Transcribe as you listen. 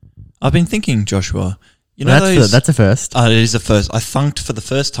I've been thinking, Joshua. You know Well, that's a first. It is a first. I thunked for the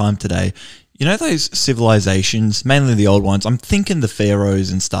first time today. You know those civilizations, mainly the old ones. I'm thinking the pharaohs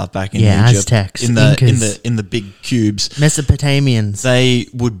and stuff back in Egypt, Aztecs, in the big cubes. Mesopotamians. They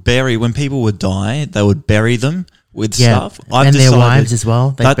would bury when people would die. They would bury them with Yeah, stuff. and their wives as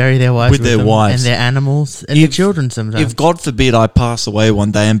well. They that- bury their wives with their them, wives. and their animals and their children sometimes. If God forbid I pass away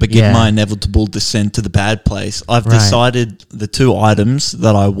one day and begin Yeah. my inevitable descent to the bad place, I've Right. decided the 2 items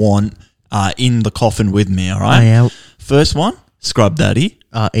that I want are in the coffin with me. All right. Oh, yeah. First one, Scrub Daddy.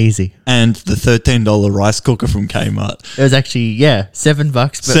 Easy. And the $13 rice cooker from Kmart. It was actually, $7.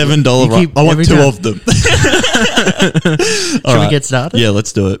 But $7 you rice. keep I want every 2 time. of them. Should we get started? Yeah,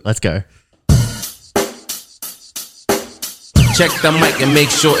 let's do it. Let's go. Check the mic and make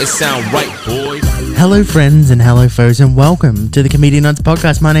sure it sound right, boys. Hello, friends, and hello, foes, and welcome to the Comedian Nuts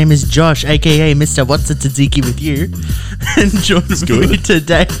Podcast. My name is Josh, aka Mr. What's a Tzatziki with you. And joining me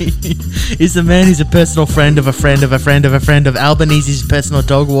today is the man who's a personal friend of a friend of a friend of a friend of Albanese's personal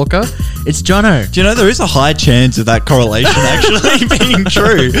dog walker. It's Jono. Do you know there is a high chance of that correlation actually being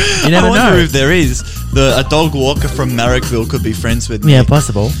true? You never I wonder know. if there is. A dog walker from Marrickville could be friends with me. Yeah,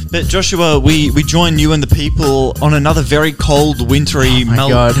 possible. But Joshua, we join you and the people on another very cold, wintry my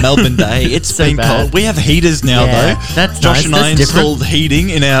God. Melbourne day. It's So been bad. cold. We have heaters now, Yeah, though. that's Josh nice. and That's I installed heating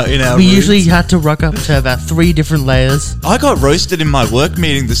in our We rooms. usually had to rock up to about 3 different layers. I got roasted in my work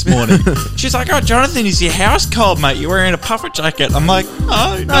meeting this morning. She's like, "Oh, Jonathan, is your house cold, mate? You're wearing a puffer jacket." I'm like,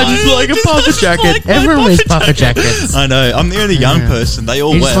 "Oh, no, I just like a puffer just jacket. like my Everyone wears puffer jackets. I know. I'm the only young Yeah. person. They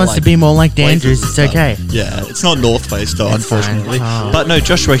all He wear just wants to be more like Dan blazers Drews. and It's stuff. okay. Yeah, it's not North Face though, It's unfortunately. fine. Oh. But no,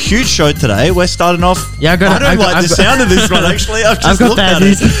 Joshua, huge show today. We're starting off. Yeah, I got- I don't like I've the got- sound of this one. Actually, I've just I've got looked bad at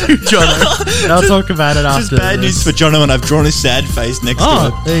news it. for you, Jono. And I'll talk about it after. Just bad news for Jono, and I've drawn a sad face next to Oh,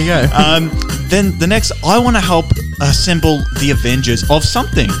 it. there you go. Then the next, I want to help assemble the Avengers of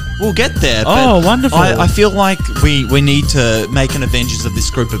something. We'll get there. Oh, but wonderful. I feel like we need to make an Avengers of this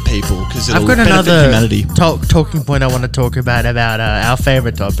group of people because it'll I've got benefit another humanity. talking point I want to talk about our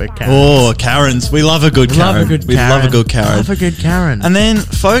favorite topic, Karen. Oh, Karens. We love a good Karen. Love a good we Karen. love a good Karen. Love a good Karen. And then,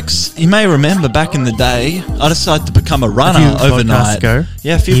 folks, you may remember back in the day, I decided to become a runner few overnight. podcasts ago.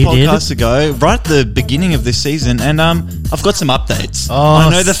 Yeah, a few You did? podcasts ago, right at the beginning of this season, and I've got some updates. Oh, I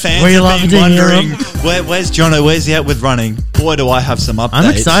know the fans we have love been to hear wondering, 'em. where's Jono? Where's he at with running? Boy, do I have some updates. I'm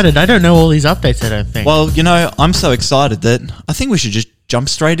excited. I don't know all these updates, I don't think. Well, you know, I'm so excited that I think we should just jump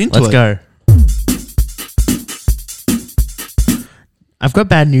straight into Let's it. go. I've got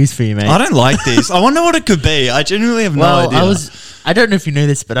bad news for you, mate. I don't like this. I wonder what it could be. I genuinely have no idea. I don't know if you know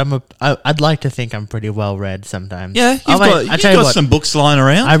this, but I'd like to think I'm pretty well read sometimes. Yeah, Oh, wait, you've got some books lying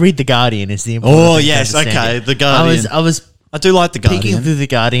around. I read The Guardian is the important Oh, thing to yes, understand okay, it. The Guardian. I was I do like the peeking Guardian. through The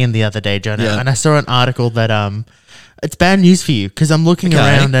Guardian the other day, Jono, Yeah. and I saw an article that it's bad news for you because I'm looking Okay,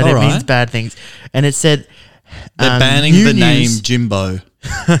 around and it alright. means bad things, and it said They're banning new the name news- Jimbo.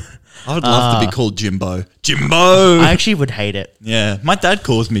 I would love to be called Jimbo. Jimbo! I actually would hate it, Yeah, my dad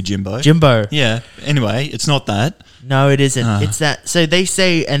calls me Jimbo. Jimbo. Yeah, anyway, it's not that. No, it isn't. Ah. It's that. So they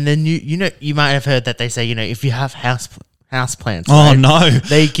say, and then you might have heard that they say, if you have house plants. Oh, right, no.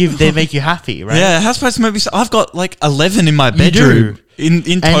 they make you happy, right? Yeah, houseplants maybe. I've got like 11 in my do. bedroom. In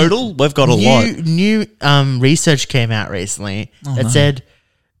And total, we've got a lot. New research came out recently that no. said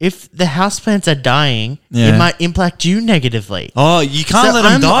if the houseplants are dying, Yeah. it might impact you negatively. Oh, you can't So let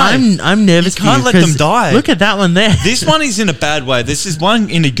them die. I'm nervous. You can't for let them 'cause die. Look at that one there. This one is in a bad way. This is one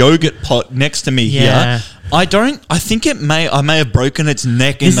in a yogurt pot next to me Yeah. here. I think I may have broken its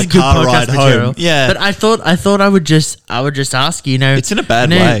neck in This the is good car podcast ride material. home. Yeah. but I thought I would just ask you. It's in a bad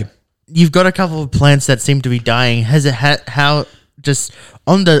way. You've got a couple of plants that seem to be dying. Has it how just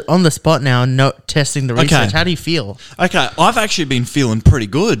on the spot now? Not testing the research. Okay. How do you feel? Okay, I've actually been feeling pretty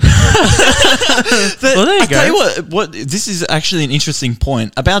good. Well, there you I tell go. you what, this is actually an interesting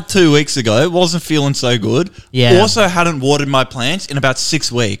point. About 2 weeks ago, wasn't feeling so good. Yeah. Also hadn't watered my plants in about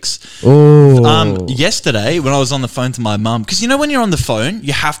 6 weeks. Oh, Yesterday, when I was on the phone to my mum, because you know when you're on the phone,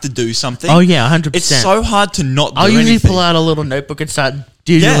 you have to do something. oh yeah, 100%. It's so hard to not do I'll usually anything. pull out a little notebook and start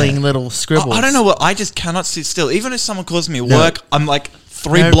doodling Yeah. little scribbles. I don't know what. I just cannot sit still. Even if someone calls me at No. work, I'm like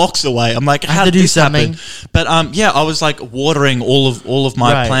 3 No. blocks away. I'm like, I have how to did do this happen? something. But yeah, I was like watering all of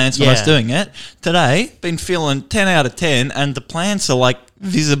my Right, plants when I was yeah. doing it. Today, been feeling 10 out of 10, and the plants are like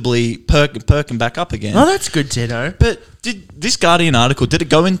visibly perking back up again. Oh, that's good to know. But did this Guardian article, did it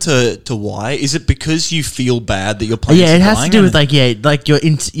go into why? Is it because you feel bad that your plants Yeah, are it has to dying? do with like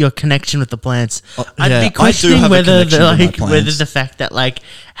your connection with the plants. I'd yeah, I be do questioning have a whether connection with my whether plants. the fact that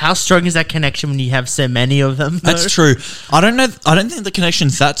how strong is that connection when you have so many of them? That's though? true. I don't know. I don't think the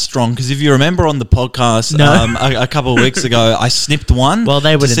connection's that strong because if you remember on the podcast No. a couple of weeks ago, I snipped one. Well,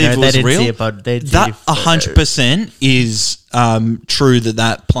 they to wouldn't see if know. it They was didn't real. see it, but they'd see That if- 100% is true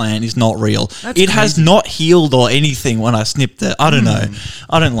that plant is not real. That's It has crazy. not healed or anything when I snipped it. I don't know.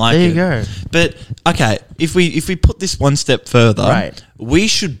 I don't like There it. you go. But okay, if we put this one step further, Right. we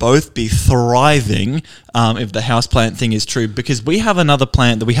should both be thriving if the houseplant thing is true because we have another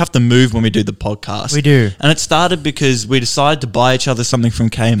plant that we have to move when we do the podcast. We do. And it started because we decided to buy each other something from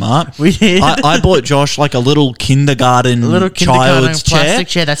Kmart. We did. I bought Josh like a little kindergarten, A little kindergarten child's chair. plastic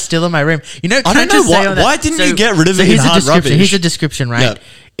chair that's still in my room. You know, I can don't just know say why- on that- why didn't you get rid of it in here's a hard description. rubbish? Here's a description, right? Yeah.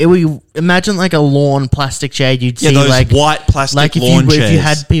 We imagine like a lawn plastic chair you'd Yeah, see those like white plastic like if lawn you if you chairs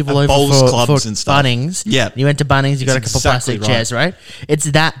had people at over bowls for clubs and stuff. Bunnings. Yeah. You went to Bunnings, you got a It's couple exactly plastic right. chairs, right? It's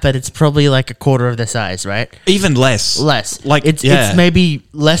that, but it's probably like a quarter of the size, right? Even less. Less. Like it's yeah. maybe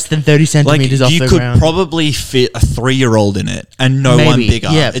less than 30 like centimeters off you the could ground. probably fit a 3-year-old in it and no one Maybe. bigger.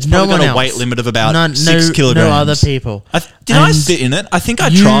 Yeah, It's no probably one got a else. weight limit of about No- 6 no- kilograms. no other people. Did I And sit in it? I think I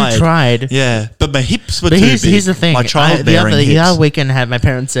you tried. tried. Yeah, but my hips were But too here's, big. here's the thing. My The childbearing other hips. weekend I had my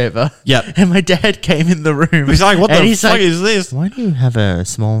parents over. Yep. And my dad came in the room. He's like, what and the he's fuck like, is this? why do you have a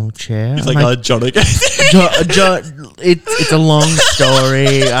small chair? He's I'm like, oh, John, okay. it's a long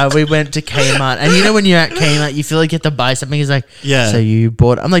story. We went to Kmart, and you know when you're at Kmart, you feel like you have to buy something. He's like, Yeah. So you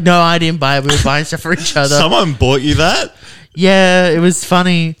bought? I'm like, no, I didn't buy it. We were buying stuff for each other. Someone bought you that? Yeah, it was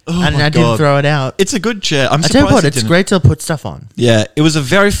funny, Oh and my I didn't God. throw it out. It's a good chair. I'm I surprised tell you what, it it's didn't. great to put stuff on. Yeah, it was a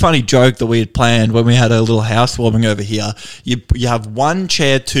very funny joke that we had planned when we had a little housewarming over here. You have one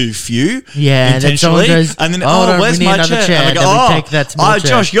chair too few, Yeah, and then someone intentionally, goes, and then "Hold on, where's we need my another chair? chair." And I go, Then we oh, take that small chair.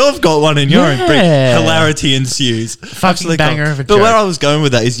 Josh, you've got one in your own. Brick. Yeah. Hilarity ensues. Fucking banger of a But where joke. I was going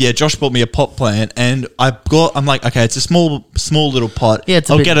with that is, yeah, Josh bought me a pot plant, and I'm like, okay, it's a small little pot. Yeah, it's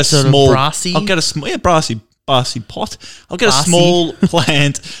a I'll bit get a sort of small brassy. I'll get a small brassy pot. I'll get Brassy. a small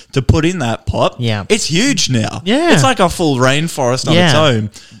plant to put in that pot. Yeah. It's huge now. Yeah. It's like a full rainforest on its Yeah. own.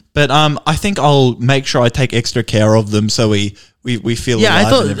 But I think I'll make sure I take extra care of them so we feel Yeah, I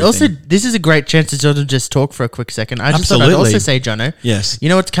alive thought and also everything. this is a great chance to sort of just talk for a quick second. I just thought I'd Absolutely. also say, Jono. Yes. You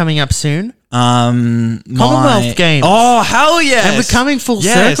know what's coming up soon? Commonwealth Games. Oh, hell yes. And we're coming full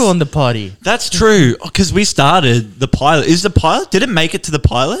Yes. circle on the party. That's true because we started the pilot. Is the pilot? Did it make it to the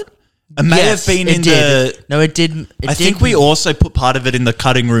pilot? It may Yes, have been it in did. the. No, it didn't. I think we also put part of it in the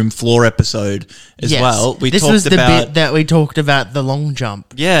cutting room floor episode as well. We this talked was the about bit that we talked about the long jump.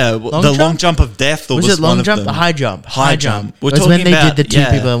 the jump? long jump of death. Or Was was it long one of jump? them. The high jump. High jump. We're It was when talking they about- did the two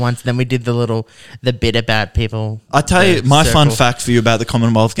yeah. people at once. Then we did the bit about people. I tell you, the my fun circle. fact for you about the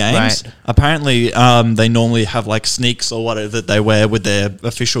Commonwealth Games. Right. Apparently, they normally have like sneaks or whatever that they wear with their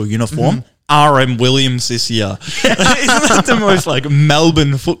official uniform. Mm-hmm. RM Williams this year. Isn't that the most like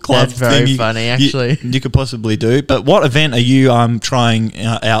Melbourne Foot Club That's very thing funny, actually. you could possibly do? But what event are you trying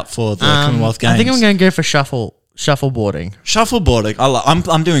out for the Commonwealth Games? I think I'm going to go for shuffleboarding. Shuffleboarding.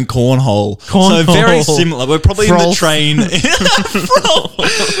 I'm doing cornhole. So Cornhole. very similar. We're probably in the Frolf. train.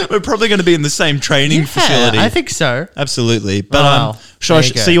 Frolf. We're probably going to be in the same training facility. I think so. Absolutely. But Wow. shall I There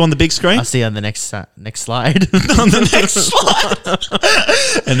you go. see you on the big screen? I'll see you on the next slide. On the next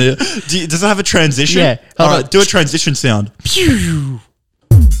slide. And does it have a transition? Yeah. All Hold right, on. do a transition sound. Pew.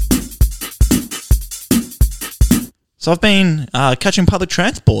 So I've been catching public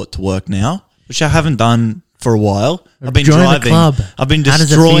transport to work now, which I haven't done for a while. I've been Join driving. the club. I've been How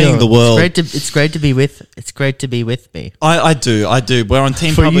does it destroying feel? the world. It's great to be with me. I do. We're on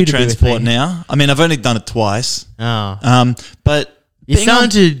team For you public to be with transport me. now. I mean, I've only done it twice. Oh. But You being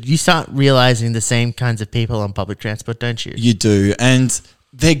on- start realizing the same kinds of people on public transport, don't you? You do, and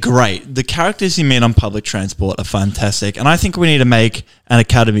they're great. The characters you meet on public transport are fantastic, and I think we need to make an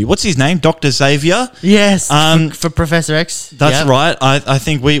academy. What's his name? Dr. Xavier? Yes. Um, for Professor X. That's Yep. right. I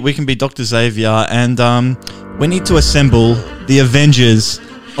think we can be Dr. Xavier, and we need to assemble the Avengers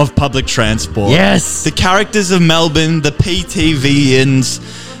of public transport. Yes. The characters of Melbourne, the PTVians.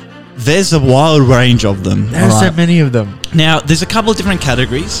 There's a wild range of them. There are so alright? many of them. Now, there's a couple of different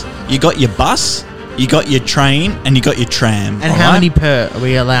categories. You got your bus, you got your train, and you got your tram. And how many per are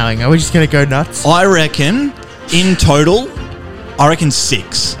we allowing? Are we just going to go nuts? I reckon, in total, I reckon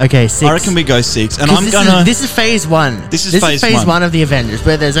 6. Okay, 6. I reckon we go 6. And 'Cause I'm this gonna... Is, this is phase 1. This is phase one. 1 of the Avengers,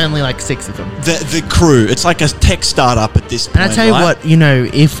 where there's only like 6 of them. the crew. It's like a tech startup at this point, And I tell you right? what, you know,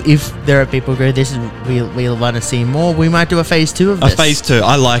 if there are people who go, this is we'll want to see more, we might do a phase 2 of A this. phase 2.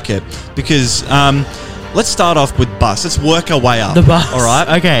 I like it. Because... let's start off with bus. Let's work our way up. The bus. All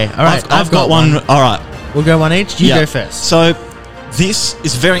right? Okay, all right. I've got one. All right. We'll go one each. You Yeah. go first. So this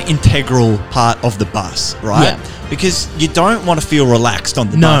is a very integral part of the bus, right? Yeah. Because you don't want to feel relaxed on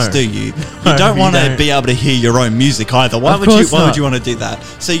the No. bus, do you? No, You don't you want to don't. be able to hear your own music either. Why Of would you course why would not. you want to do that?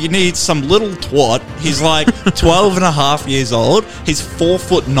 So you need some little twat. He's like 12 and a half years old. He's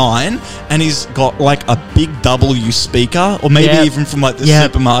 4'9", and he's got like a big W speaker, or maybe Yep. even from like the Yep.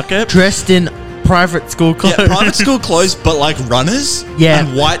 supermarket. Dressed in private school clothes. Yeah, private school clothes, but like runners Yeah.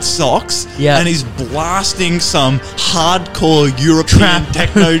 and white socks. Yeah. And he's blasting some hardcore European Trap.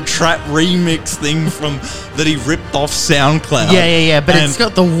 techno trap remix thing from that he ripped off SoundCloud. Yeah, but And- it's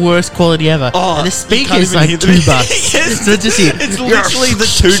got the worst quality ever. Oh, and the you speaker can't is even like hear the- $2. Yes. So just here. It's literally the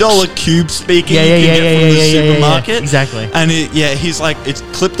 $2 cube speaker Yeah, you yeah, can yeah, get yeah, from the yeah, yeah, yeah, supermarket. exactly. And he's like, it's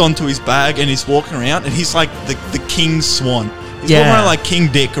clipped onto his bag, and he's walking around, and he's like the king swan. He's Yeah. walking around like King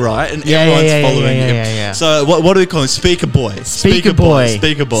Dick, right? And Yeah, everyone's yeah, yeah, following yeah, him. yeah, yeah. So what do we call him? Speaker boy. Speaker boy.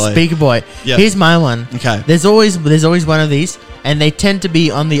 Speaker boy. Speaker boy. Yep. Here's my one. Okay. There's always one of these, and they tend to be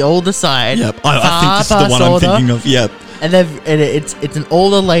on the older side. Yep. I think far this is the past one older, I'm thinking of. Yep. And it's an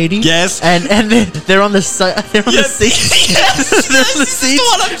older lady. Yes. And they're on the they're on the Yep. seats. Yes. They're on the This is seats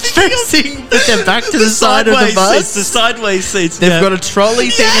what I'm thinking of. facing with their back to the side of the sideways bus. seats, the sideways seats. They've yeah. got a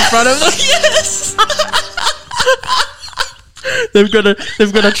trolley thing in front of them. Yes. They've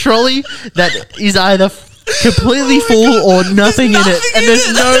got a trolley that is either completely full or nothing in it, nothing and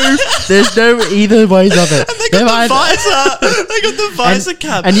in there's no either ways of it. And they They've got the either- visor. They got the visor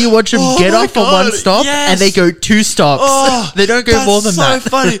cap. And you watch them Oh get my off at one God, stop, yes. and they go 2 stops. Oh, they don't go that's more than so that.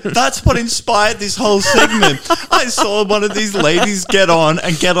 funny. That's what inspired this whole segment. I saw one of these ladies get on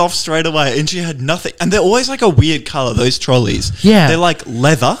and get off straight away, and she had nothing. And they're always like a weird color, those trolleys. Yeah. They're like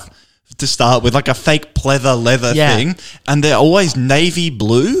leather to start with, like a fake pleather leather Yeah. thing. And they're always navy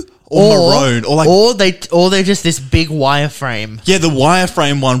blue or maroon. Or like they're just this big wireframe. yeah, the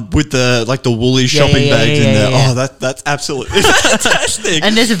wireframe one with the like the woolly shopping yeah, bags yeah, in there. yeah. Oh, that's absolutely fantastic.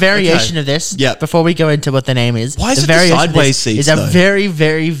 And there's a variation of this. Yep. Before we go into what the name is, Why is it the variation of sideways this seats, is a though? very,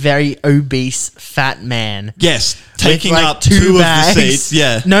 very, very obese fat man. yes, with, taking like, up 2 bags. of the seats.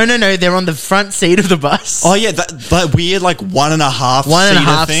 Yeah. No, they're on the front seat of the bus. Oh yeah, that weird like 1.5 One and a seater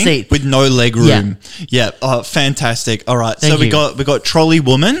half thing seat. with no leg room. Yeah. Oh, fantastic. All right, Thank so we you. got trolley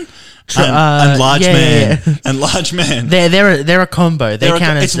woman and large yeah, man yeah. and large man. They're a combo. They They're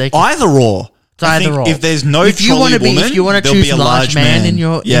count as it's they either or. I either think or. if there's no if you trolley wanna be, woman, if you want to there'll choose be a large man in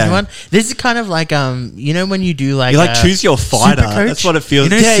your one, this is kind of like you know when you do like You like choose your fighter. Supercoach? That's what it feels. You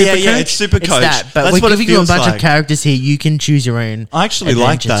know, yeah. It's Supercoach. that, but That's we're what it giving you a feels bunch like. of characters here. You can choose your own. I actually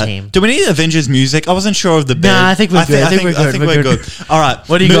like adventure that. team. Do we need Avengers music? I wasn't sure of the bed. Nah, I think we're good. I think we're good. I think We're we're good. good. All right.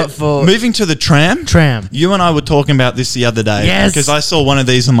 What do you got for- moving to the tram? Tram. You and I were talking about this the other day. Yes. Because I saw one of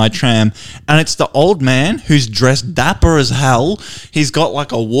these on my tram, and it's the old man who's dressed dapper as hell. He's got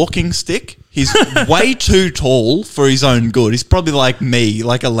like a walking stick. He's way too tall for his own good. He's probably like me,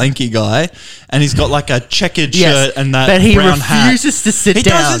 like a lanky guy, and he's got like a checkered shirt and that but he brown hat. refuses to sit He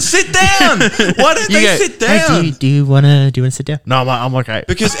down. doesn't sit down. Why don't You they go, sit "Hey, down? do you want to sit down? No, I'm okay.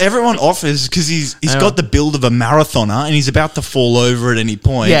 Because everyone offers, because he's I know. got the build of a marathoner and he's about to fall over at any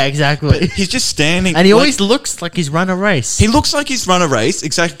point. Yeah, exactly. He's just standing. And he like- always looks like he's run a race. He looks like he's run a race,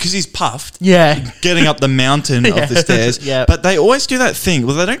 exactly, because he's puffed. Yeah. Getting up the mountain Yeah. of the stairs. Yeah. But they always do that thing.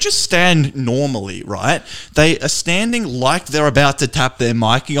 Well, they don't just stand normally, right? They are standing like they're about to tap their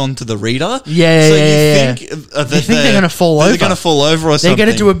mic onto the reader. Yeah, So yeah, yeah, you think, that You think they're gonna fall that over. They're going to fall over or They're something. going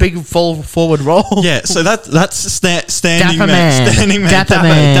to do a big forward roll. Yeah, so that's standing Dapper man. man. Standing man. Dapper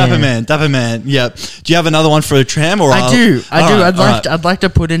man. Dapper man. Yeah. Do you have another one for a tram? Or I do. All right, all right. I'd like to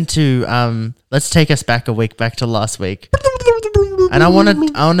put into. Let's take us back a week, back to last week. And I want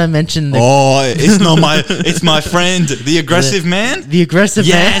to mention the Oh, it's not it's my friend, the aggressive man. the aggressive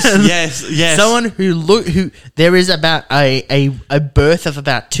Yes, man. yes. Someone who there is about a berth of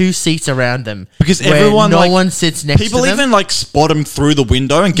about 2 seats around them Because where everyone, no like, one sits next to People them. even like spot him through the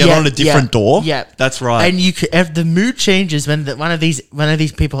window and get Yeah, on a different door. Yeah, That's right. And you could, if the mood changes when one of these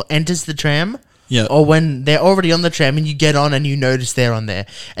people enters the tram. Yeah. Or when they're already on the tram and you get on and you notice they're on there.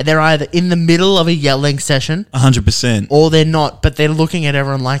 And they're either in the middle of a yelling session 100%. or they're not, but they're looking at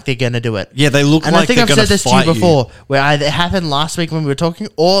everyone like they're going to do it. Yeah, they look And like I think they're I've going said to this to you fight you. before, where either it happened last week when we were talking,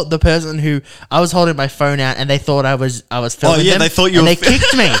 or the person who I was holding my phone out and they thought I was filming yeah, them, they thought you and were they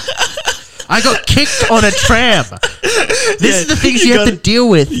kicked me. I got kicked on a tram. This is the things you have to deal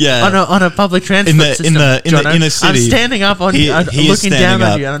with on a public transport system. In the inner city. I'm standing up on you. I'm looking down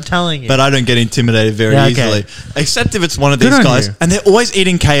on you, and I'm telling you. But I don't get intimidated very easily. Except if it's one of these on guys, you. and they're always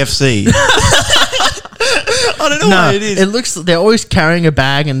eating KFC. I don't know why it is. It looks they're always carrying a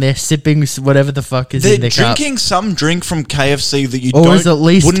bag and they're sipping whatever the fuck is in their cup. They're drinking some drink from KFC that you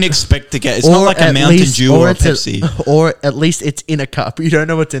wouldn't expect to get. It's or not like a Mountain Dew or a Pepsi. Or at least it's in a cup. You don't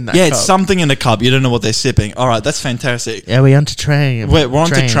know what's in that cup. Yeah, it's something in a cup. You don't know what they're sipping. All right, that's fantastic. Yeah, we're on to train. We're on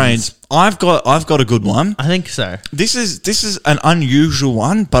to trains. I've got a good one. I think so. This is an unusual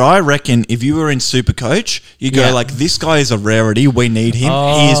one, but I reckon if you were in Supercoach, you go like, this guy is a rarity. We need him.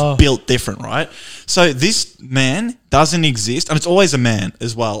 He is built different, right? So this man doesn't exist, and it's always a man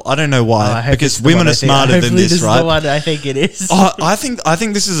as well. I don't know why, because women are smarter than this, right? The one I think it is. I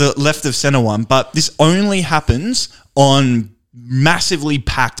think this is a left of center one, but this only happens on massively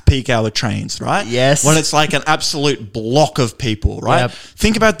packed peak hour trains, right? Yes. When it's like an absolute block of people, right? Yep.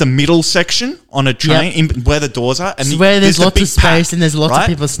 Think about the middle section on a train where the doors are. And where there's lots of space and there's lots of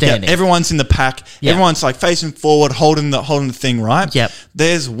people standing. Yeah, everyone's in the pack. Yep. Everyone's like facing forward, holding the thing, right? Yep.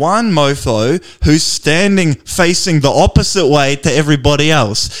 There's one mofo who's standing facing the opposite way to everybody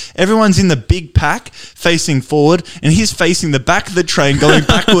else. Everyone's in the big pack facing forward, and he's facing the back of the train going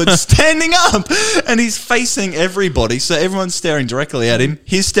backwards, standing up, and he's facing everybody. So everyone's staring directly at him.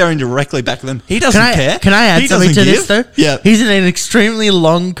 He's staring directly back at them. He doesn't care. Can I add something to this though? Yeah. He's in an extremely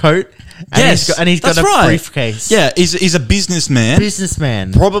long coat. And he's got a briefcase. Yeah, he's a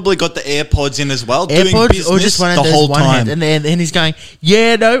businessman. Probably got the AirPods in as well. Doing business or just one of the those whole one time. hand. And he's going,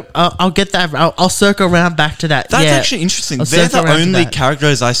 I'll get that. I'll circle around back to that. That's actually interesting. They're the only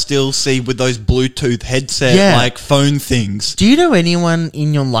characters I still see with those Bluetooth headset like phone things. Do you know anyone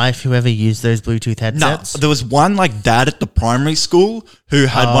in your life who ever used those Bluetooth headsets? No, there was one like dad at the primary school who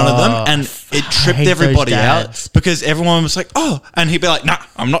had one of them, and it tripped everybody out because everyone was like, "Oh," and he'd be like, "Nah,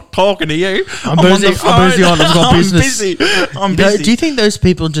 I'm not talking to you. I'm busy. on the phone. I'm busy. I've got business. I'm busy." Do you think those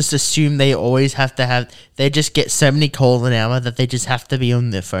people just assume they always have to have? They just get so many calls an hour that they just have to be on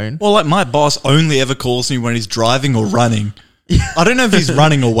their phone. Well, like my boss only ever calls me when he's driving or running. I don't know if he's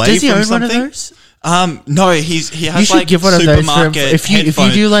running away Does he from own something. One of those? No, he has you should like give one of those for if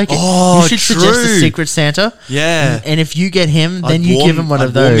you do like you should suggest a Secret Santa. Yeah, and if you get him, then you give him one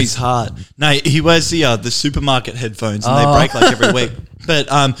of those. Warm his heart. No, he wears the supermarket headphones, and they break like every week. But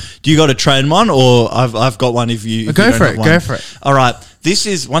do you got a train one, or I've got one? If you go for it, go for it. All right. This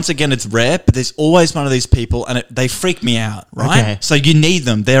is, once again, it's rare, but there's always one of these people, and they freak me out, right? Okay. So you need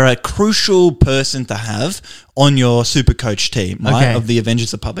them. They're a crucial person to have on your Supercoach team, right, of the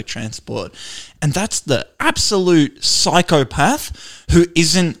Avengers of Public Transport. And that's the absolute psychopath who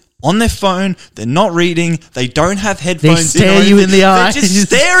isn't on their phone, they're not reading, they don't have headphones. They stare you in the eye. They're just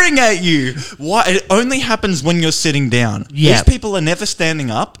staring at you. Why? It only happens when you're sitting down. These people are never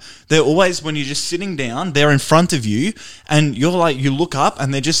standing up. They're always, when you're just sitting down, they're in front of you, and you're like, you look up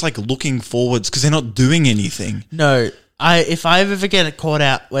and they're just like looking forwards because they're not doing anything. No, if I ever get caught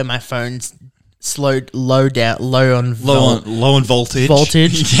out where my phone's low on voltage,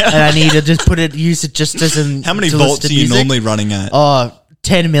 and I need to just use it just as an. How many volts are you normally running at?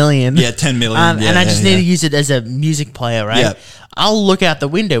 10 million. Yeah, 10 million. And I just need to use it as a music player, right? Yeah. I'll look out the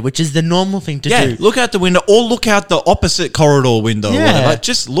window, which is the normal thing to do. Yeah, look out the window or look out the opposite corridor window. Yeah. Or whatever.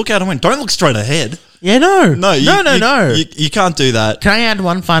 Just look out a window. Don't look straight ahead. Yeah, no. No. You can't do that. Can I add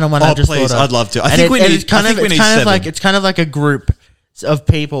one final one? I just please, thought of? I'd love to. I think we need 7. It's kind of like a group of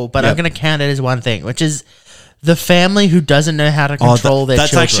people, but I'm going to count it as one thing, which is the family who doesn't know how to control their children.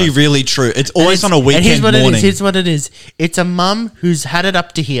 That's actually really true. It's always on a weekend morning. Here's what it is. It's a mum who's had it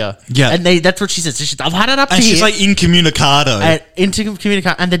up to here. Yeah. And that's what she says. I've had it up to here. And she's like incommunicado.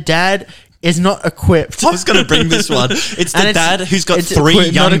 And the dad is not equipped. I was going to bring this one. It's the dad who's got 3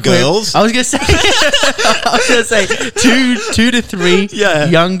 young girls. I was going to say, 2 to 3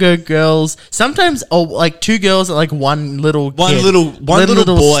 younger girls. Sometimes, like 2 girls and like one little boy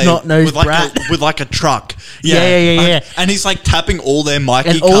snot-nosed brat with like a truck. Yeah. And he's like tapping all their Mikey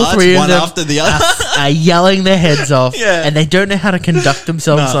and cards all 3 of one them after the other. Are yelling their heads off. Yeah. And they don't know how to conduct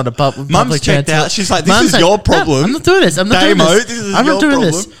themselves on a public transport. Mum's checked out. She's like, this is your problem. No, I'm not doing this. I'm not doing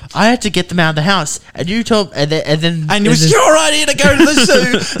this. I had to get them out of the house, and you told, and it was your idea to go to the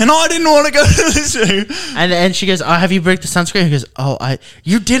zoo, and I didn't want to go to the zoo. And she goes, have you bring the sunscreen? He goes,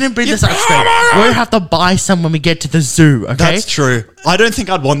 you didn't bring the sunscreen. We'll have to buy some when we get to the zoo. Okay, that's true. I don't think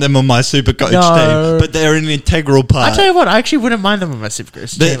I'd want them on my Supercoach team, but they're an integral part. I tell you what, I actually wouldn't mind them on my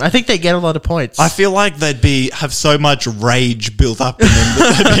Supercoach team. I think they get a lot of points. I feel like they'd have so much rage built up in them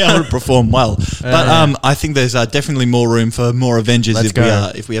that they'd be able to perform well. But I think there's definitely more room for more Avengers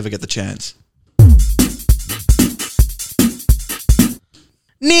if we ever get the chance.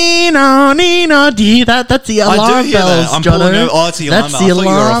 Nino, Nino, do you hear that? That's the alarm I do hear bells, that. I'm Jono. pulling over. Oh, it's the alarm That's bell. the I thought you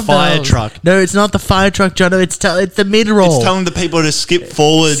were a alarm fire bells. truck. No, it's not the fire truck, Jono. It's the mid-roll. It's telling the people to skip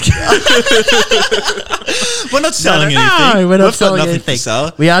forward. We're not selling anything. No, we're not We've selling got nothing anything. to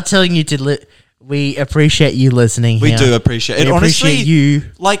sell. We are telling you to. We appreciate you listening. We here. do appreciate it. We Honestly, appreciate you.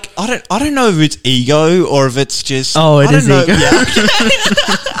 Like, I don't know if it's ego or if it's just. Oh, it I don't is know. ego. Yeah.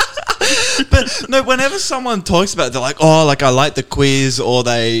 But no, whenever someone talks about it, they're like, oh, like I like the quiz, or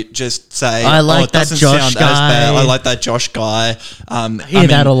they just say, I like it that doesn't Josh sound guy. as bad. I like that Josh guy. Hear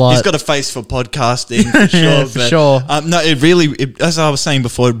that a lot. He's got a face for podcasting for sure. Yeah, for but, sure. No, it really, as I was saying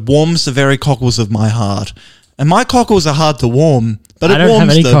before, it warms the very cockles of my heart. And my cockles are hard to warm, but I it don't warms have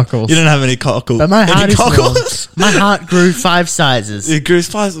any them. cockles. You don't have any cockles. But my Any heart is warm. cockles? My heart grew 5 sizes. It grew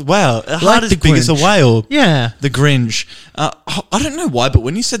 5. Wow, a heart Like as the big as a Grinch. whale. Yeah. The Grinch. I don't know why, but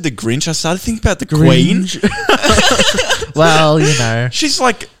when you said the Grinch, I started thinking about the Queen. Grinch. Well, you know. She's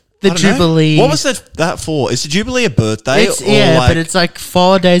like The I don't know. Jubilee. What was that for? Is the Jubilee a birthday? It's, but it's like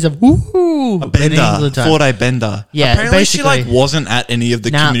 4 days of woohoo. a bender, England time. 4-day bender. Yeah, apparently she like basically. wasn't at any of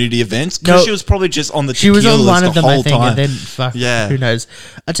the Nah. community events because No. she was probably just on the. She was on tequilas one of the them, I whole think, time. and then fuck, Yeah. who knows?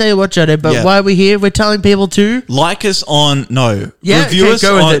 I tell you what, Jono, but Yeah. why are we here? We're telling people to. Like us on Yeah, review okay, us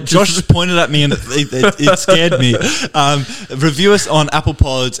go with on. it. Josh just pointed at me and it scared me. Review us on Apple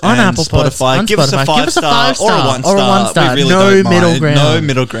Pods On and Apple Pods, Spotify. on Give us a Spotify. 5-star or a 1-star. or a 1-star. We really No don't mind. middle ground. No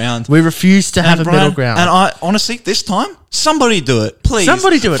middle ground. We refuse to have a Brian, middle ground. And I honestly, this time, somebody do it, please.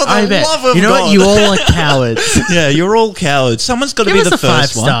 Somebody do it. For the I bet. love of You know God. what? You all are cowards. Yeah, you're all cowards. Someone's got to Give be us the a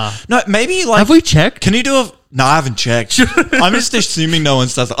first 5-star. one. No, maybe like. Have we checked? Can you do a? No, I haven't checked. I'm just assuming no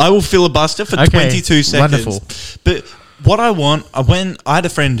one's does it. I will filibuster for Okay, 22 seconds. wonderful. But what I want, when I had a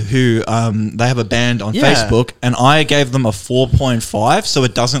friend who they have a band on Yeah. Facebook, and I gave them a 4.5, so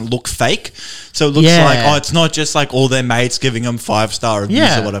it doesn't look fake. So it looks Yeah. like it's not just like all their mates giving them 5-star reviews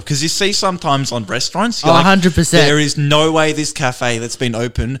Yeah. or whatever. Because you see sometimes on restaurants, you're Oh, like, 100%. there is no way this cafe that's been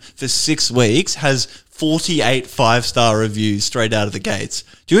open for 6 weeks has 48 5-star reviews straight out of the gates.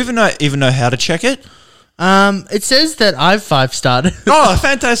 Do you even know how to check it? It says that I've 5-starred. Oh,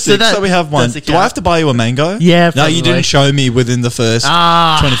 fantastic. So we have one. does it Do I count? have to buy you a mango? Yeah, No, probably. you didn't show me within the first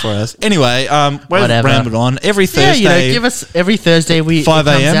 24 hours. Anyway, we've Whatever. rambled on. Every Yeah, Thursday, give us every Thursday. 5 it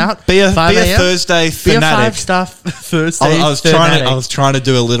comes a.m. out. Be a 5 a.m. Thursday Be a fanatic. 5-star Thursday. I was trying to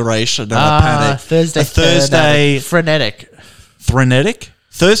do alliteration and I panicked. Thursday. A Thursday frenetic. frenetic?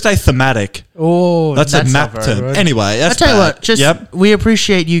 Thursday thematic. Oh, That's a not map very term. good. Anyway, that's I tell you bad. what, we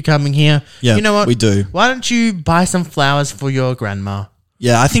appreciate you coming here. Yeah, you know what? we do. Why don't you buy some flowers for your grandma?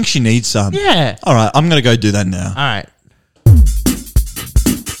 Yeah, I think she needs some. Yeah. All right, I'm going to go do that now. All right.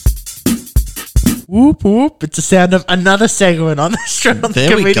 Whoop whoop! It's the sound of another segment on the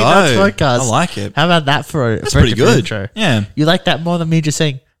There we Comedian Nuts go. podcast. I like it. How about that for a That's for a pretty different good. intro? Yeah. You like that more than me just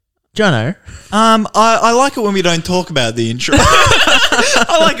saying, Jono? I like it when we don't talk about the intro.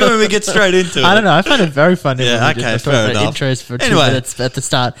 I like it when we get straight into it. I don't know. I find it very funny Yeah, when we okay, just talk fair about enough. intros for 2 Anyway. minutes at the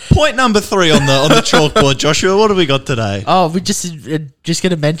start. Point number 3 on the chalkboard, Joshua. What have we got today? Oh, we just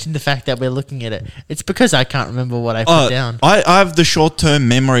going to mention the fact that we're looking at it. It's because I can't remember what I put down. I have the short-term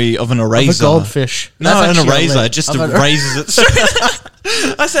memory of an Of eraser. a goldfish. No, That's an actually a eraser. lid. It just Of an- erases it.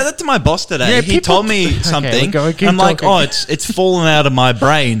 I said that to my boss today. Yeah, He people- told me Okay, something. we're going- keep I'm like, talking. it's fallen out of my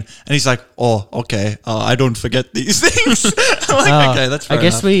brain. And he's like, oh, okay. I don't forget these things. I'm like, okay, that's fair I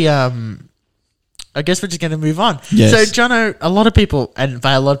guess enough. I guess we're just going to move on. Yes. So, Jono, a lot of people, and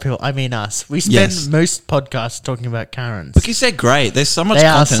by a lot of people, I mean us, we spend Yes. most podcasts talking about Karens. Because they're great. There's so much They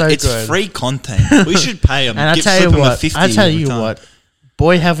are content. so it's good. free content. We should pay them. And I tell you what,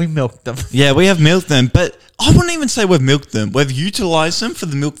 boy, have we milked them. Yeah, we have milked them, but I wouldn't even say we've milked them. We've utilised them for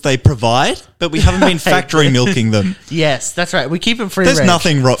the milk they provide, but we haven't been factory milking them. Yes, that's right. We keep them free There's range.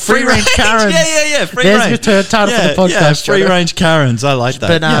 nothing wrong. Free range Karens. Yeah. Free There's range. your title for the podcast, Yeah, free Jono. range Karens. I like that.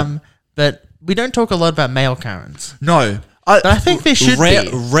 But, Yeah. but we don't talk a lot about male Karens. No. I think there should be.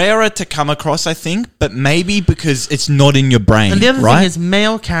 Rarer to come across, I think, but maybe because it's not in your brain. And the other right? thing is,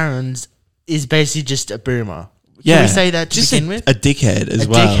 male Karens is basically just a boomer. yeah, Can we say that to just begin with? a dickhead as A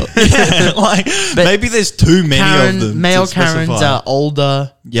well. dickhead. Yeah, like But maybe there's too many of them. Male to Karens specify. are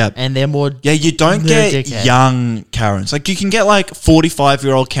older. Yep. And they're more. Yeah, you don't they're get dickhead. young Karens. Like you can get like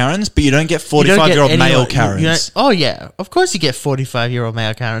 45-year-old Karens, but you don't get You don't get 45-year-old male anyone- Karens. you don't- oh, yeah. Of course you get 45-year-old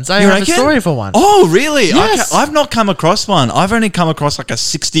male Karens. I You have reckon? a story for one. Oh, really? Yes. I've not come across one. I've only come across like a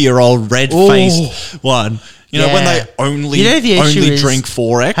 60-year-old red-faced one. You know, when Yeah. they only You know, the issue only is- drink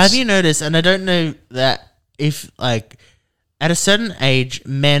 4X. Have you noticed, and I don't know that if, like, at a certain age,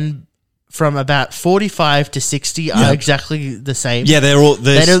 men from about 45 to 60 are Yeah. exactly the same. Yeah, they're all.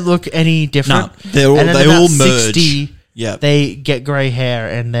 They don't look any different. No, they're all- And then they about all merge. Yeah. they get grey hair,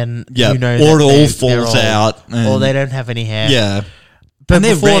 and then Yeah. you know, Or that it all they're falls old, out. or and- they don't have any hair. Yeah. but And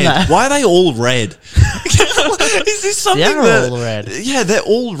they're before red. that, Why are they all red? Is this something They're that... all red. Yeah, they're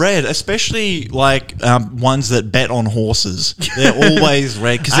all red, especially like ones that bet on horses. They're always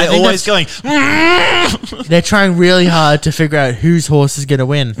red because I they're think always going, they're trying really hard to figure out whose horse is going to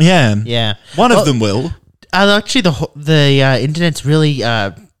win. yeah. Yeah, One Well, of them will. Actually, the internet's really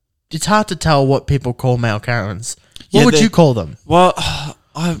it's hard to tell what people call male Karens. What Yeah, would they- you call them? Well,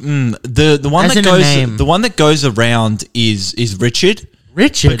 the one As that in a goes name. the one that goes around is Richard.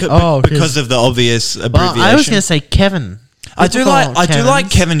 Richard. Because of the obvious abbreviation. Well, I was going to say Kevin. I do People call like them Kevin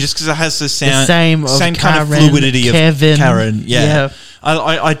Karens. just because it has the same of kind of Karen, fluidity Kevin. of Karen. Yeah, Yeah.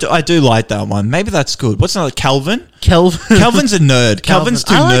 I do like that one. Maybe that's good. What's another Calvin? Kelvin. Calvin's a nerd. Calvin's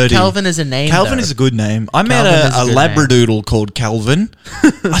too I like nerdy. Calvin as a name. Calvin though. is a good name. I met Calvin is a a good labradoodle called Calvin.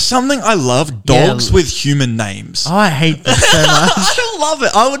 Something I love: dogs with human names. Oh, I hate that so much. I love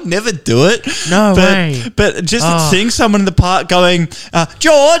it. I would never do it. No but, way. But just Oh. seeing someone in the park going,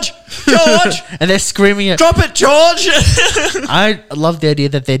 George, And they're screaming it. drop it, George. I love the idea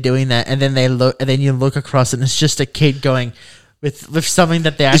that they're doing that, and then they look, and then you look across, and it's just a kid going with something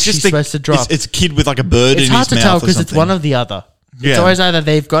that they're actually supposed to drop. It's a kid with like a bird It's in hard his to mouth tell or because it's something. one or the other. It's Yeah. always either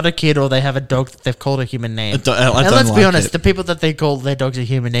they've got a kid or they have a dog that they've called a human name. I don't and let's be like honest, it. the people that they call their dogs a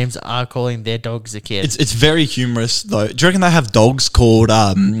human names are calling their dogs a kid. It's very humorous though. Do you reckon they have dogs called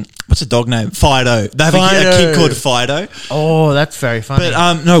what's a dog name? Fido. They have a Fido. kid called Fido. Oh, that's very funny.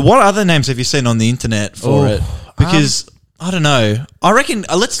 But no, what other names have you seen on the internet for Oh, it? Because I don't know. I reckon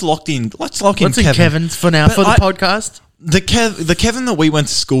let's lock in What's Kevin. in Kevin's for now But for the I- podcast? The Kevin that we went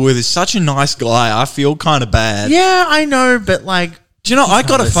to school with is such a nice guy. I feel kind of bad. Yeah, I know, but like, Do you know, I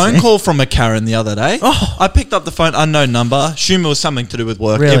got a not phone listening. call from a Karen the other day. Oh. I picked up the phone, unknown number. Assume it was something to do with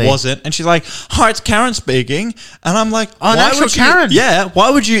work. Really? It wasn't. And she's like, "Hi, it's Karen speaking." And I'm like, Oh, an actual would you, Karen? Yeah, why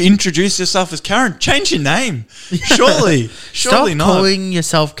would you introduce yourself as Karen? Change your name. Surely stop not. calling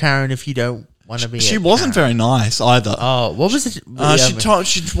yourself Karen if you don't want to be. She a wasn't Karen. very nice either. Oh, what was it?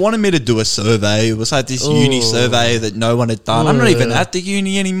 She wanted me to do a survey. It was like this uni Ooh. survey that no one had done. I'm not even at the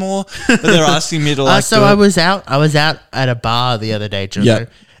uni anymore, but they're asking me to like. So do I it. was out at a bar the other day, Jono, Yeah.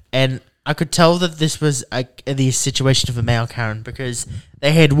 and I could tell that this was the situation of a male Karen because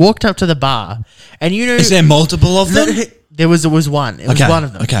they had walked up to the bar, and you know, Is there multiple of them? there was one. It was Okay, one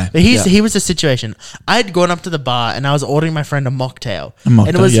of them. okay, but yeah. he was the situation. I had gone up to the bar and I was ordering my friend a mocktail, mocktail,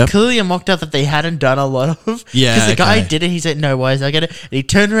 and it was yep. clearly a mocktail that they hadn't done a lot of. Yeah, because the guy okay. did it. He said, "No worries, I get it." And he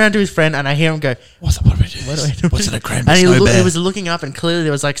turned around to his friend, and I hear him go, What do we do? What do I do? Was it a cranberry And snow bear? he was looking up, and clearly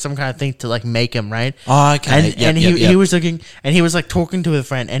there was like some kind of thing to like make him right. Oh, okay. And Yep, he yep. was looking, and he was like talking to a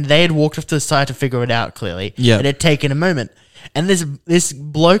friend, and they had walked off to the side to figure it out. Clearly, Yep. it had taken a moment. And this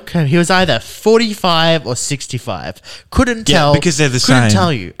bloke, he was either 45 or 65. Couldn't Yeah, tell because they're the couldn't same.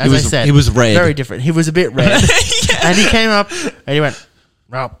 tell you. He As was- I said, he was red. very different. He was a bit red, and he came up and he went,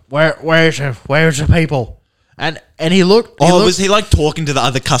 "Well, where's the people?" And he looked. Was he like talking to the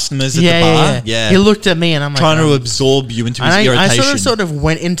other customers at the bar? Yeah. He looked at me, and I'm like, Trying to "Oh." absorb you into his And I irritation. sort of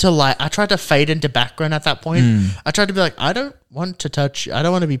went into like, I tried to fade into background at that point. Hmm. I tried to be like, I don't want to touch, I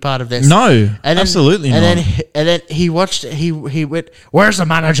don't want to be part of this. No, absolutely and not. And then he watched, he went, "Where's the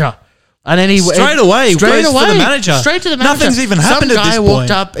manager?" And then he Straight away, goes for the manager. Straight to the manager. Nothing's even happened Some at guy this walked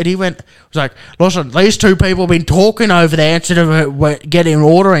point. up and he was like, "Listen, these two people have been talking over there instead of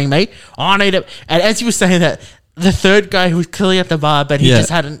ordering me. I need it." And as he was saying that, the third guy who was clearly at the bar, but he Yeah. just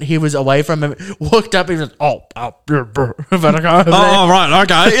hadn't, he was away from him, walked up and he was like, better go over there. Oh, right,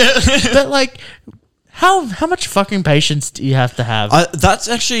 okay. But like, how much fucking patience do you have to have? That's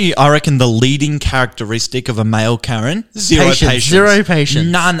actually, I reckon, the leading characteristic of a male Karen. Zero patience. Zero patience.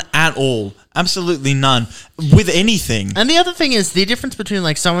 None at all. Absolutely none. With anything. And the other thing is the difference between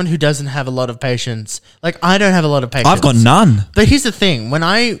like someone who doesn't have a lot of patience. Like I don't have a lot of patience. I've got none. But here's the thing: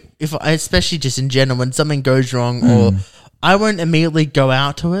 especially just in general, when something goes wrong, or I won't immediately go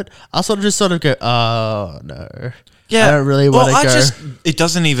out to it. I'll sort of go, "Oh no." Yeah, I don't really want to go. It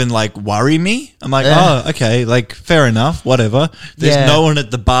doesn't even like worry me. I'm like, Yeah. oh, okay, like fair enough, whatever. There's Yeah. no one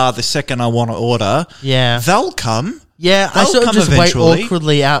at the bar the second I want to order. Yeah. They'll come. Yeah, I They'll sort of come just eventually. wait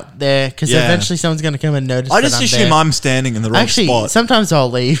awkwardly out there because Yeah. eventually someone's going to come and notice. I that just I'm assume there. I'm standing in the wrong Actually, spot. sometimes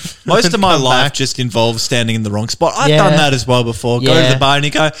I'll leave. Most and of my come life back. just involves standing in the wrong spot. I've Yeah. done that as well before. Go Yeah. to the bar and you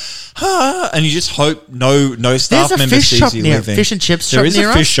go, and you just hope no staff There's a member fish sees shop you near leaving. fish and chips There shop is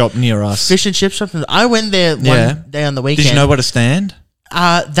near a fish us. shop near us. Fish and chips shop. I went there Yeah. one day on the weekend. Did you know where to stand?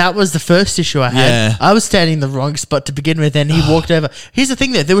 That was the first issue I had. Yeah. I was standing in the wrong spot to begin with, and he walked over. Here's the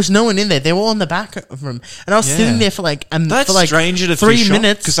thing, there was no one in there. They were all in the back room, and I was sitting there for like That's for like strange at a 3 fish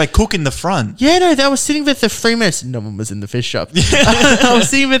minutes because they cook in the front. Yeah, no, I was sitting there for 3 minutes. No one was in the fish shop. I was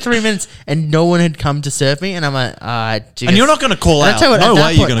sitting there for 3 minutes, and no one had come to serve me. And I'm like, And you're not going to call out. No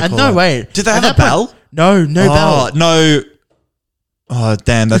way you're going to call no out. way. Did they At have a that bell? point- No bell. No. Oh,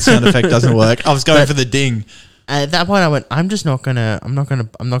 damn, that sound effect doesn't work. I was going for the ding. At that point, I went, I'm not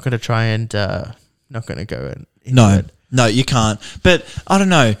gonna try and not gonna go and into No. it. No, you can't. But I don't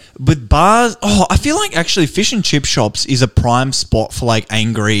know. With bars, I feel like actually fish and chip shops is a prime spot for like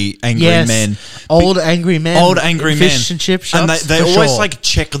angry Yes. men. Old angry men. Old angry in men. Fish and chip shops. And they for always sure. like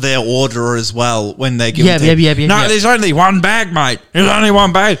check their order as well when they give Yeah, them. yeah. No, there's only one bag, mate. There's only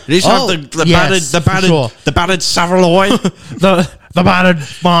one bag. This Oh, have the yes, for sure. battered saveloy. the battered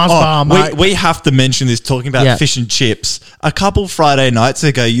Mars bar, mate. we have to mention this talking about Yeah. fish and chips. A couple Friday nights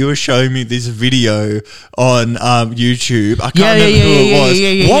ago, you were showing me this video on YouTube. I can't remember who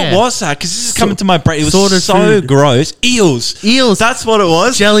it was. What was that? Because this is coming to my brain. It was sort of so food. gross. Eels. Eels. That's what it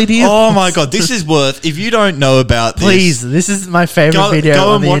was. Jellied eels. Oh my God. This is worth, if you don't know about this. Please, this is my favorite Go- video. go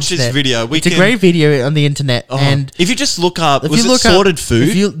on and the watch this internet. video. We It's a can- great video on the internet, Oh, and if you just look up, if was you it look up sorted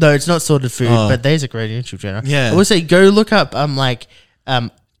food? No, it's not sorted food, Oh. but there's a great YouTube channel. Yeah. I would say go look up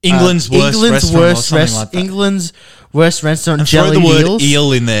England's worst restaurant or something like that. England's worst restaurant. And throw jelly the word eels,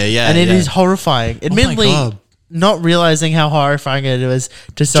 eel in there. Yeah. and it yeah. is horrifying. Admittedly, God. not realizing how horrifying it was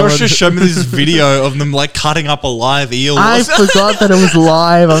to someone. Josh just showed me this video of them like cutting up a live eel. I forgot that it was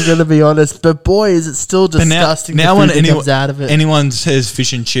live. I'm going to be honest, but boy, is it still But disgusting. now the when food that comes out of it. anyone says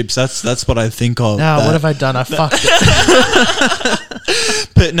fish and chips, that's what I think of. Now, that. what have I done? I fucked it.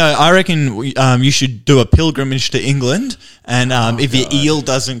 But no, I reckon you should do a pilgrimage to England, and if your eel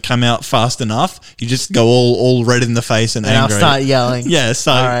doesn't come out fast enough, you just go all red in the face and And I'll angry. start yelling. Yeah,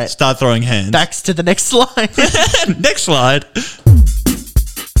 All right. start throwing hands. Back to the next slide. Next slide.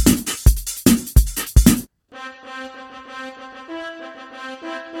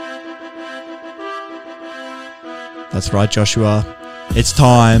 That's right, Joshua. It's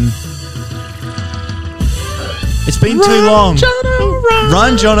time. It's been too long.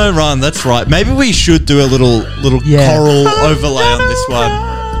 Run, Jono, run. That's right. Maybe we should do a little Yeah. choral overlay on this one.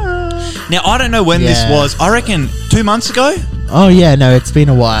 Now, I don't know when this Yeah. was. I reckon 2 months ago? Oh yeah, no, it's been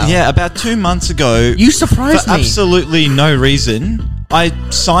a while. Yeah, about 2 months ago. You surprised For me. absolutely no reason, I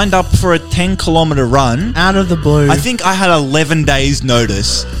signed up for a 10-kilometer run. Out of the blue. I think I had 11 days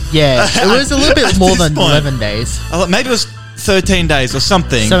notice. Yeah, it was a little bit At more this than point. 11 days. Maybe it was 13 days or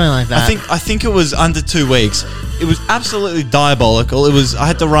something. Something like that. I think it was under 2 weeks. It was absolutely diabolical. I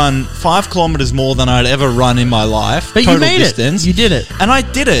had to run 5 kilometers more than I'd ever run in my life. But total you made distance. it. You did it. And I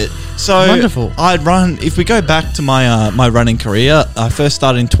did it. So Wonderful. I'd run. If we go back to my running career, I first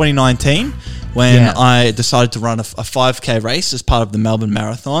started in 2019 when Yeah. I decided to run a 5K race as part of the Melbourne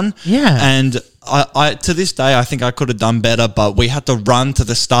Marathon. Yeah. And I to this day, I think I could have done better, but we had to run to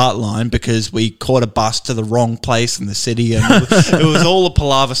the start line because we caught a bus to the wrong place in the city, and it was all a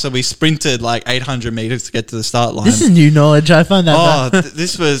palaver. So we sprinted like 800 meters to get to the start line. This is new knowledge. I find that.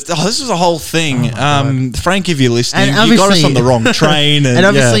 This was a whole thing. Frank, if you're listening, And you got us obviously- on the wrong train, and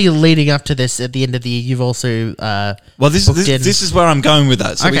obviously, yeah. leading up to this, at the end of the year, you've also Well, this is where I'm going with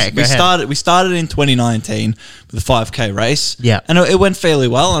that. So Okay, go ahead. we started in 2019 with the 5K race. Yeah. and it went fairly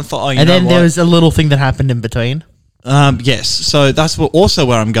well. And I thought, and then there was a little thing that happened in between. Yes, so that's also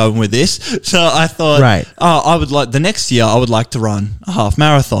where I'm going with this. So I thought, Right. I would like the next year. I would like to run a half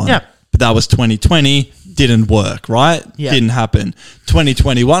marathon. Yeah. but that was 2020. Didn't work. Right? Yeah. Didn't happen.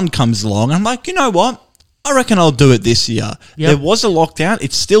 2021 comes along. I'm like, you know what? I reckon I'll do it this year. Yep. There was a lockdown.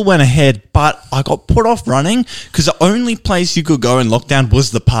 It still went ahead, but I got put off running because the only place you could go in lockdown was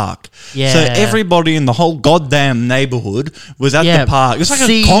the park. Yeah. So everybody in the whole goddamn neighborhood was at Yeah. the park. It was like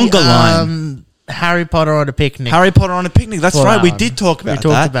See, a conga line. Harry Potter on a picnic. Harry Potter on a picnic. That's For right. We that did one. talk about We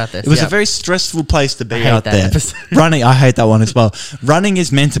talked that. about this, It was yeah. a very stressful place to be hate out that there. episode. Running, I hate that one as well. Running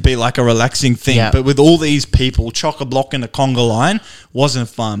is meant to be like a relaxing thing, Yeah. but with all these people, chock-a-block in a conga line, wasn't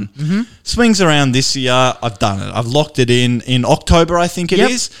fun. Mm-hmm. Swings around this year, I've done it. I've locked it in October, I think it Yep.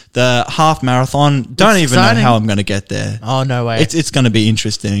 is. The half marathon. Don't It's even exciting. know how I'm going to get there. Oh, no way. It's going to be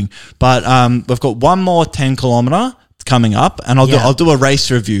interesting. But we've got one more 10-kilometer coming up, and I'll do a race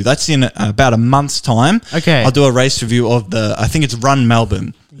review. That's in about a month's time. Okay. I'll do a race review of I think it's Run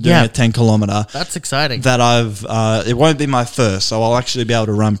Melbourne, doing Yeah. a 10-kilometer. That's exciting. That it won't be my first, so I'll actually be able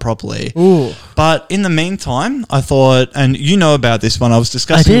to run properly. Ooh. But in the meantime, I thought, and you know about this one, I was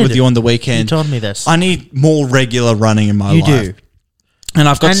discussing I it did. with you on the weekend. You told me this. I need more regular running in my You life. do. And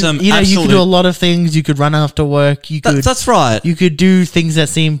I've got And some you absolute... could do a lot of things. You could run after work. You could. That's right. You could do things that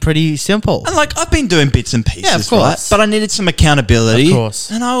seem pretty simple. And like I've been doing bits and pieces, Yeah, of course. right? But I needed some accountability. Of course.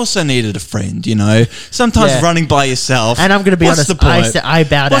 And I also needed a friend, Sometimes Yeah. running by yourself. And I'm going to be what's honest. the point? I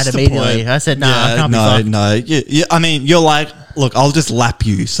bowed What's out the immediately. point? I said, "No, I can't be fucked." No. I mean, you're like, look, I'll just lap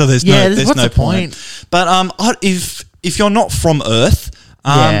you. So there's what's no the point. point? But if you're not from Earth.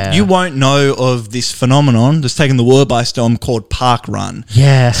 Yeah. You won't know of this phenomenon that's taken the world by storm called Park Run.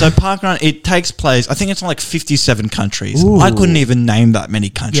 Yeah. So Park Run, it takes place, I think it's in like 57 countries. Ooh. I couldn't even name that many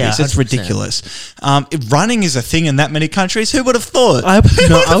countries. Yeah, It's 100%. ridiculous. If running is a thing in that many countries, who would have thought? I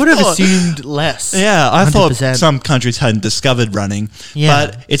would have thought? assumed less. Yeah, I 100%. thought some countries hadn't discovered running. Yeah.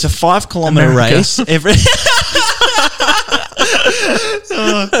 But it's a 5 kilometer America. race every...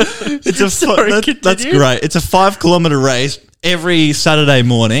 It's a Sorry, that's continue. great. It's a 5 kilometer race every Saturday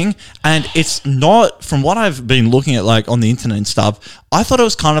morning, and it's not, from what I've been looking at like on the internet and stuff, I thought it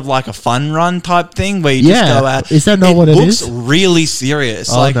was kind of like a fun run type thing where you just Yeah. go out. Is that not what it looks is? really serious.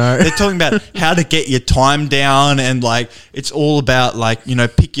 Oh, like no. they're talking about how to get your time down, and like it's all about like,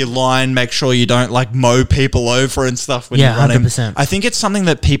 pick your line, make sure you don't like mow people over and stuff when Yeah, you're running. 100%. I think it's something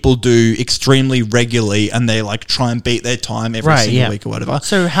that people do extremely regularly, and they like try and beat their time every Right, single yeah. week or whatever.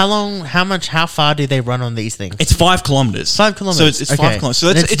 So how far do they run on these things? It's 5 kilometers. 5 kilometers. So it's Okay. 5 kilometers. So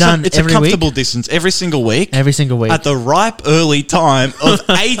And it's done a every comfortable week? distance every single week. Every single week. At the ripe early time of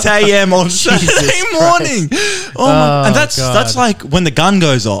 8 a.m. on Saturday morning. And that's God. like when the gun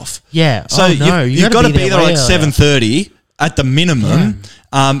goes off. Yeah. So Oh, no. you've got to be there way like earlier. 7:30 at the minimum.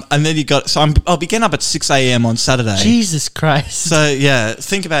 And then I'll be getting up at 6 a.m. on Saturday. Jesus Christ. So yeah,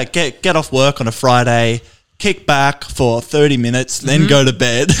 think about get off work on a Friday, kick back for 30 minutes, then go to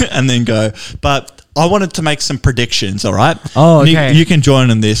bed and then go. But I wanted to make some predictions, all right? Oh, And okay. You can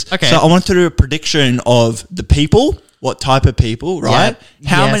join in this. Okay. So I wanted to do a prediction of the people, what type of people, right? Yeah.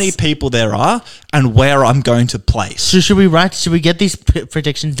 How Yes. many people there are, and where I'm going to place. So should we get these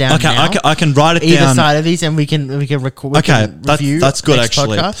predictions down Okay, now? I can write it Either down. side of these, and we can record. Okay, that's good next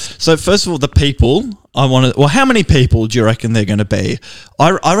actually. podcast. So first of all, the people I want to. Well, how many people do you reckon they're going to be?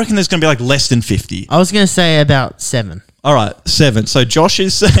 I reckon there's going to be like less than 50. I was going to say about 7. All right, 7. So Josh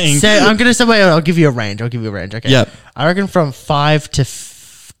is saying. So I'm going to say, wait, I'll give you a range. Okay. Yep. I reckon from 5 to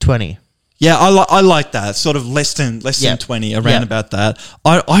 20. Yeah, I like that. Sort of less than Yep. 20, around Yep. about that.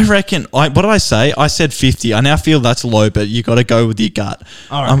 I reckon. What did I say? I said 50. I now feel that's low, but you got to go with your gut.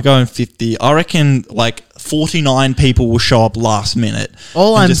 All right. I'm going 50. I reckon like 49 people will show up last minute.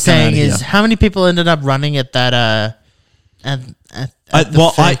 All and I'm just get out saying of is, here. how many people ended up running at that?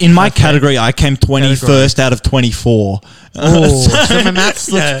 In my category, I came 21st out of 24. Oh, so my maths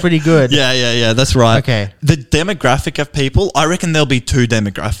looks pretty good. Yeah. That's right. Okay. The demographic of people, I reckon there'll be 2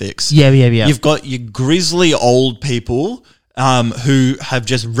 demographics. Yeah. You've got your grizzly old people who have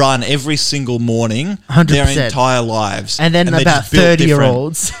just run every single morning 100%. their entire lives. And then they're about just built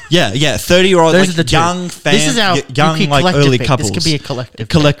 30-year-olds. different. Yeah, 30-year-olds, Those like are the two. young This is our young you can like collective early pick. couples. This could be a collective.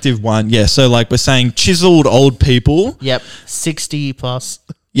 collective one. Yeah, so like we're saying chiseled old people. Yep, 60 plus.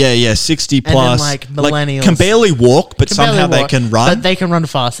 Yeah, 60 then, plus. like, millennials. can barely walk, but Can somehow barely they walk, can run. but they can run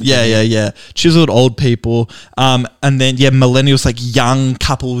faster. than you. Yeah. Chiseled old people. And then, millennials, like young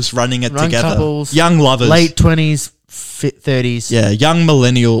couples running it Young together. couples, Young lovers. late 20s, 30s. Yeah, young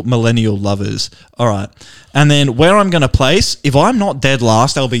millennial lovers. All right. And then where I'm going to place, if I'm not dead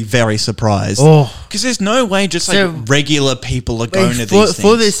last, I'll be very surprised. Oh. Because there's no way just So- like regular people are going to Wait, these things.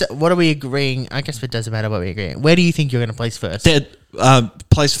 for this, what are we agreeing? I guess it doesn't matter what we agree. Where do you think you're going to place first? Dead,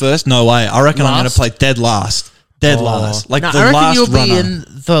 place first? No way. I reckon I'm going to Last? play dead last. Dead last. Like No, the I reckon last you'll runner. be in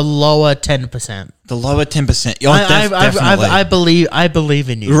the lower 10%. The lower 10%. Oh, definitely. I believe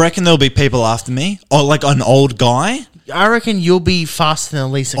in You you. reckon there'll be people after me? Or like an old guy? I reckon you'll be faster than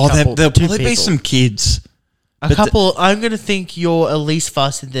at least a couple. There'll 2 probably be people. some kids. A couple. I'm going to think you're at least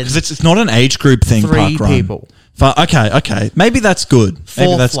faster than Because it's not an age group thing, 3 park run. people. Okay. Maybe that's good. Maybe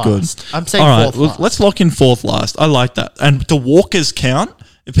Fourth that's last. good. I'm saying all right, fourth well, last. let's lock in 4th last. I like that. And do walkers count?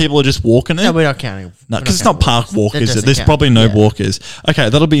 If people are just walking it? No, we're not counting. No, because it's not park walk, That is it? doesn't There's count. probably no Yeah. walkers. Okay,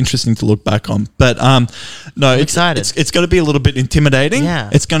 that'll be interesting to look back on. But no, it's excited. It's going to be a little bit intimidating.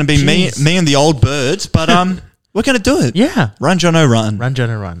 Yeah. It's going to be Jeez. me and the old birds. But we're going to do it. Yeah. Run, Jono, run. Run, John,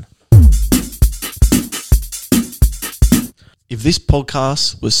 and run. If this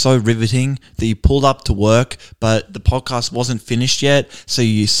podcast was so riveting that you pulled up to work, but the podcast wasn't finished yet, so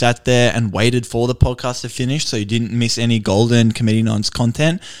you sat there and waited for the podcast to finish so you didn't miss any golden Committee Non's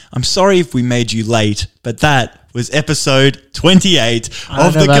content, I'm sorry if we made you late, but that was episode 28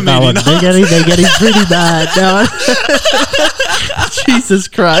 of the Committee Nons. They're getting pretty bad now. Jesus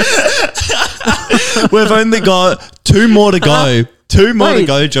Christ. We've only got 2 more to go. 2 more to Wait,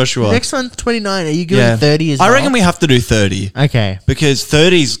 go, Joshua. Next one's 29. Are you doing 30 as well? I reckon we have to do 30. Okay. Because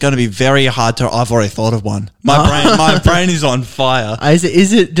 30 is going to be very hard to. I've already thought of one. My brain is on fire. Does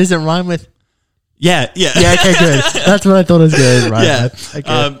it rhyme with? Yeah. Yeah, okay, good. That's what I thought it was good, right? Yeah.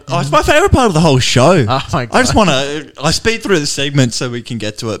 Okay. It's my favorite part of the whole show. Oh my God. I just want to. I speed through the segment so we can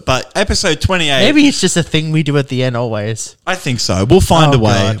get to it. But episode 28. Maybe it's just a thing we do at the end always. I think so. We'll find Oh, a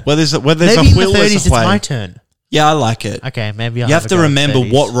way. God. Where there's a Maybe will, in the 30s there's it's a way. my turn. Yeah, I like it. Okay, maybe I'll You have a to go at remember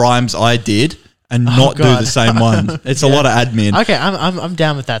 30s. what rhymes I did and not do God. the same one. It's a lot of admin. Okay, I'm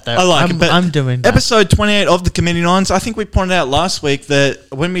down with that though. I like it. But I'm doing that. episode 28 of the Committee Nines. I think we pointed out last week that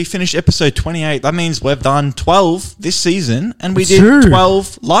when we finish episode 28, that means we've done 12 this season, and we It's did true.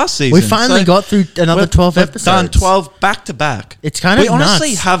 12 last season. We finally got through another 12 we've episodes. done 12 back to back. It's kind we of honestly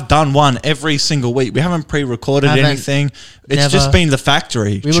nuts. have done one every single week. We haven't pre-recorded Haven't. anything. It's Never. just been the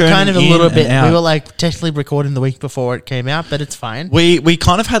factory. We were kind of a churning little in bit. and out. We were like technically recording the week before it came out, but it's fine. We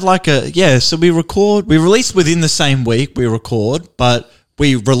kind of had like so we release within the same week we record, but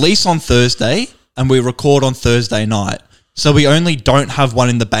we release on Thursday and we record on Thursday night. So we only don't have one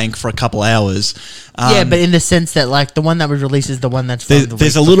in the bank for a couple hours. Yeah, but in the sense that like the one that we release is the one that's from the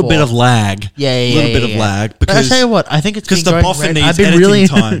there's week a little before. bit of lag. Yeah, a little bit of lag But I because tell you what, I think it's because been the going boffin great. needs I've been editing really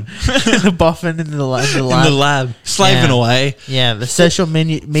time boffin in the lab. in the lab, slaving Yeah. away. Yeah, the social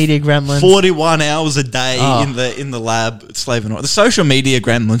media gremlins. 41 hours a day Oh. in the lab slaving away. The social media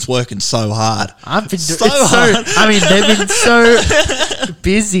gremlins working so hard. I've been So it's hard. I mean, they've been so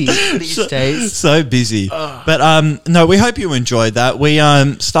busy these days. So busy. But no, we hope you enjoyed that. We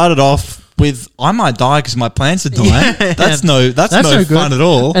started off with I might die because my plants are dying. Yeah. That's no good. fun at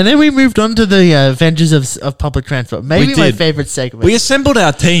all. And then we moved on to the Avengers of public transport. Maybe We my did. favorite segment. We assembled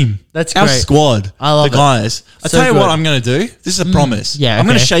our team. That's our great. squad. I love the it. guys. I So tell you good. what I'm going to do. This is a promise. yeah, I'm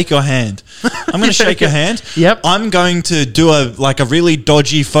going to okay. shake your hand. I'm going to shake your hand. Yep. I'm going to do a really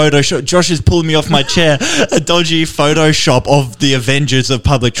dodgy Photoshop. Josh is pulling me off my chair. A dodgy Photoshop of the Avengers of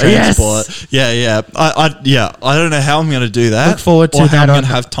public Yes. transport. Yeah. I don't know how I'm going to do that. Look forward to or how that I'm on- going to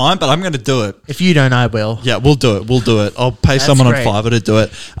have time, but I'm going to do it. If you don't, I will. Yeah, we'll do it. We'll do it. I'll pay That's someone great. on Fiverr to do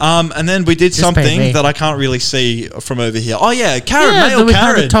it. And then we did Just pay something me. that I can't really see from over here. Oh yeah, Karen, Yeah, male then we had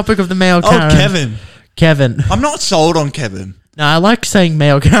Karen. the topic of the male Oh, Karen. Kevin. Kevin. I'm not sold on Kevin. No, I like saying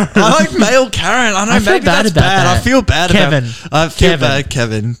male Karen. I like male Karen. I know I feel maybe bad that's about bad. that. I feel bad Kevin. about I feel Kevin. bad,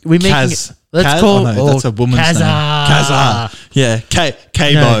 Kevin. We making Kaz. it- let's Kaz? call- Oh, no, that's a woman's Kazza. name. Kazza. Yeah.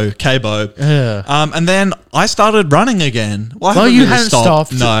 Kabo. No. Kabo. Ugh. And then I started running again. Well, I Well, haven't you really hadn't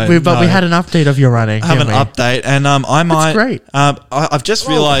stopped. No, But we had an update of your running. I have an didn't we? update, and I might. great. I've just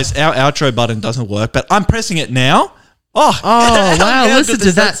realised our outro button doesn't work, but I'm pressing it now. Oh, wow, how listen good to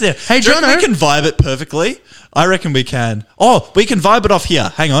does that. sound? Hey, Do you reckon Jono. we can vibe it perfectly. I reckon we can. Oh, we can vibe it off here.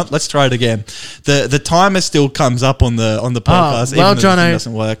 Hang on, let's try it again. The timer still comes up on the podcast, well, even though the thing Jono,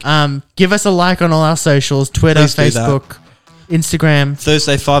 doesn't work. give us a like on all our socials: Twitter, Please do that. Facebook, Instagram.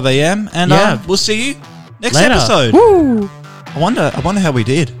 Thursday 5 a.m. and Yeah. we'll see you next Later. episode. Woo! I wonder how we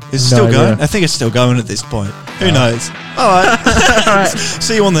did. Is it No still going? idea. I think it's still going at this point. Who knows? All right.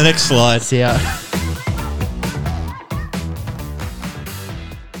 See you on the next slide. See ya.